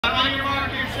On your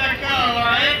mark, get set, go. All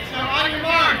right. So on your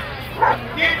mark,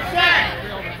 get set,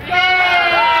 go.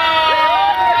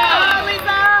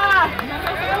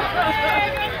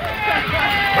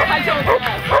 I told you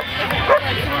that.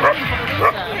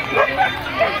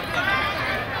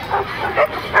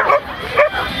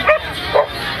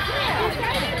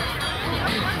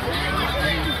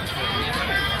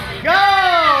 Go!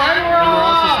 And we're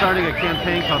also starting a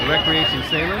campaign called Recreation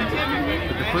Salem,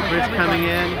 with the footbridge coming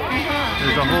in.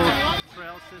 There's a whole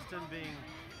trail system being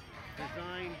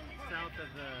designed south of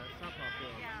the softball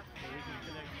field, so we can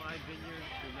connect 5 vineyards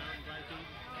to mountain biking.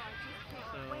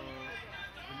 So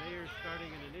the mayor's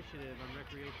starting an initiative on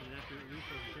recreation and natural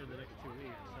resources here in the next 2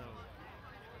 weeks. So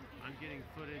I'm getting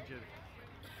footage of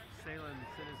Salem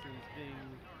citizens being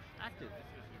active,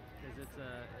 because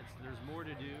there's more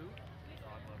to do.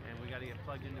 And we got to get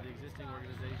plugged into the existing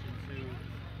organizations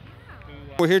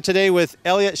We're here today with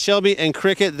Elliot, Shelby, and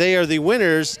Cricket. They are the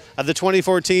winners of the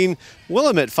 2014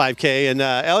 Willamette 5K. And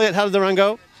Elliot, how did the run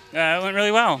go? It went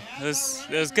really well. It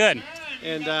was good.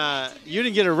 And you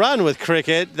didn't get a run with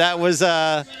Cricket. That was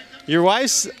your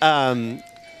wife's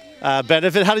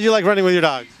benefit. How did you like running with your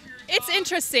dog? It's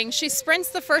interesting. She sprints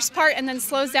the first part and then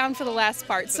slows down for the last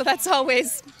part. So that's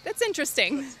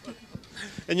interesting.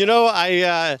 And you know,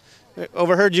 I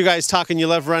overheard you guys talking. You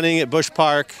love running at Bush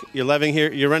Park. You're running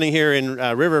here in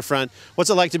Riverfront. What's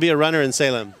it like to be a runner in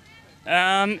Salem?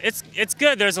 It's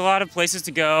good. There's a lot of places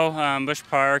to go. Bush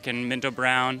Park and Minto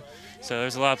Brown. So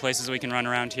there's a lot of places we can run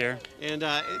around here. And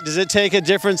does it take a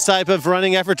different type of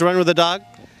running effort to run with a dog?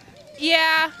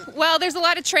 Yeah. Well, there's a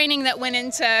lot of training that went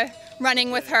into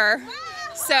running with her.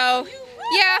 So,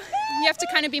 yeah. You have to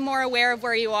kind of be more aware of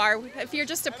where you are. If you're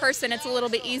just a person, it's a little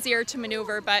bit easier to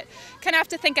maneuver, but kind of have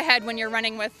to think ahead when you're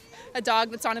running with a dog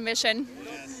that's on a mission.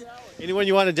 Anyone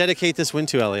you want to dedicate this win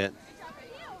to, Elliot?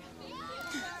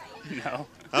 No.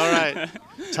 All right.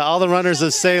 To all the runners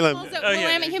of Salem.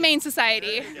 Willamette Humane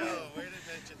Society.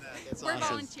 That's We're awesome.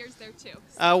 volunteers there too.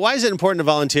 Why is it important to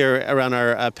volunteer around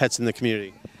our pets in the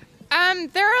community?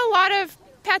 There are a lot of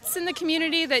pets in the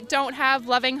community that don't have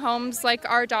loving homes like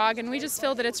our dog, and we just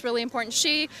feel that it's really important.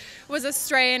 She was a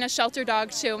stray and a shelter dog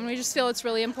too, and we just feel it's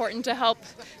really important to help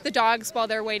the dogs while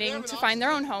they're waiting to find their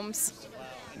own homes.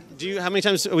 How many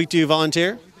times a week do you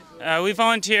volunteer? We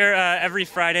volunteer every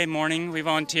Friday morning. We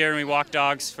volunteer and we walk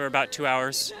dogs for about 2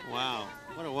 hours. Wow,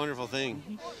 what a wonderful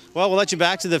thing. Well, we'll let you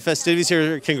back to the festivities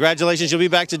here. Congratulations. You'll be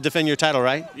back to defend your title,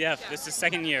 right? Yeah, this is the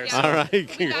second year. So all right.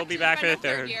 We'll be back for the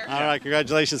third. All right,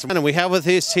 congratulations. And we have with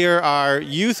us here our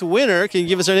youth winner. Can you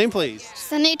give us her name, please?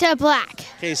 Sanita Black.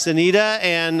 Okay, Sanita,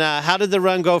 and how did the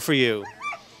run go for you?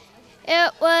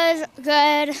 It was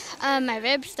good. My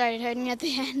ribs started hurting at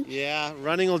the end. Yeah,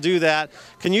 running will do that.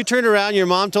 Can you turn around? Your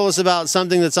mom told us about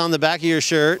something that's on the back of your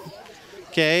shirt.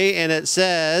 Okay, and it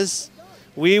says,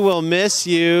 "We will miss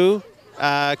you."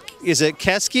 Is it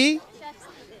Keski?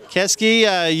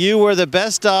 Keski, you were the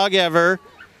best dog ever,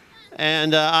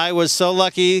 and I was so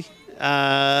lucky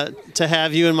to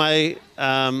have you in my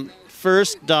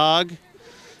first dog,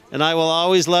 and I will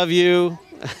always love you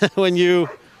when you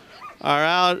are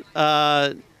out.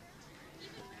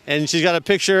 And she's got a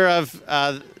picture of,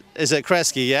 is it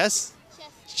Kresge, yes?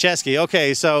 Chesky.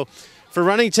 Okay, so for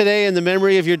running today in the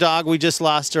memory of your dog, we just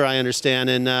lost her, I understand.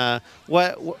 And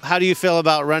how do you feel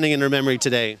about running in her memory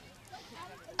today?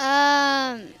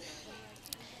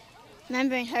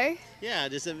 Remembering her? Yeah,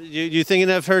 you thinking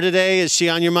of her today? Is she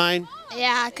on your mind?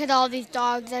 Yeah, because all these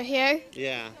dogs are here.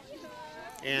 Yeah.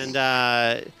 And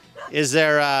is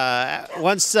there,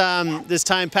 once this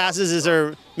time passes, is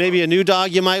there maybe a new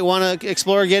dog you might want to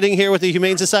explore getting here with the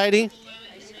Humane Society?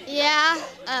 Yeah,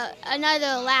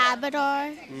 another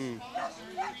Labrador.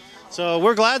 So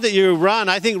we're glad that you run.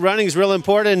 I think running is real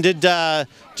important. Do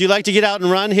you like to get out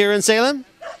and run here in Salem?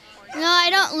 No, I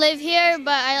don't live here,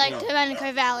 but I like to run in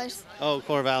Corvallis. Oh,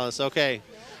 Corvallis, okay.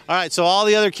 All right, so all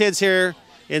the other kids here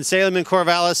in Salem and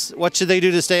Corvallis, what should they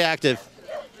do to stay active?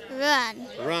 Run.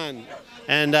 Run.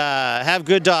 And have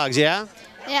good dogs, yeah?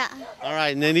 Yeah. All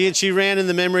right, and she ran in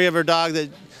the memory of her dog that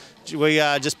we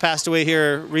just passed away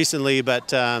here recently, but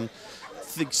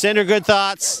send her good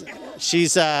thoughts.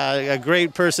 She's a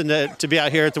great person to be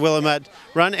out here at the Willamette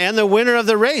Run, and the winner of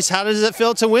the race. How does it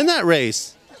feel to win that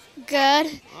race?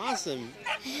 Good. Awesome.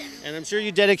 And I'm sure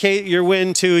you dedicate your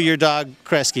win to your dog,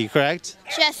 Kresge, correct?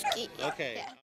 Chesky. Okay. Yeah.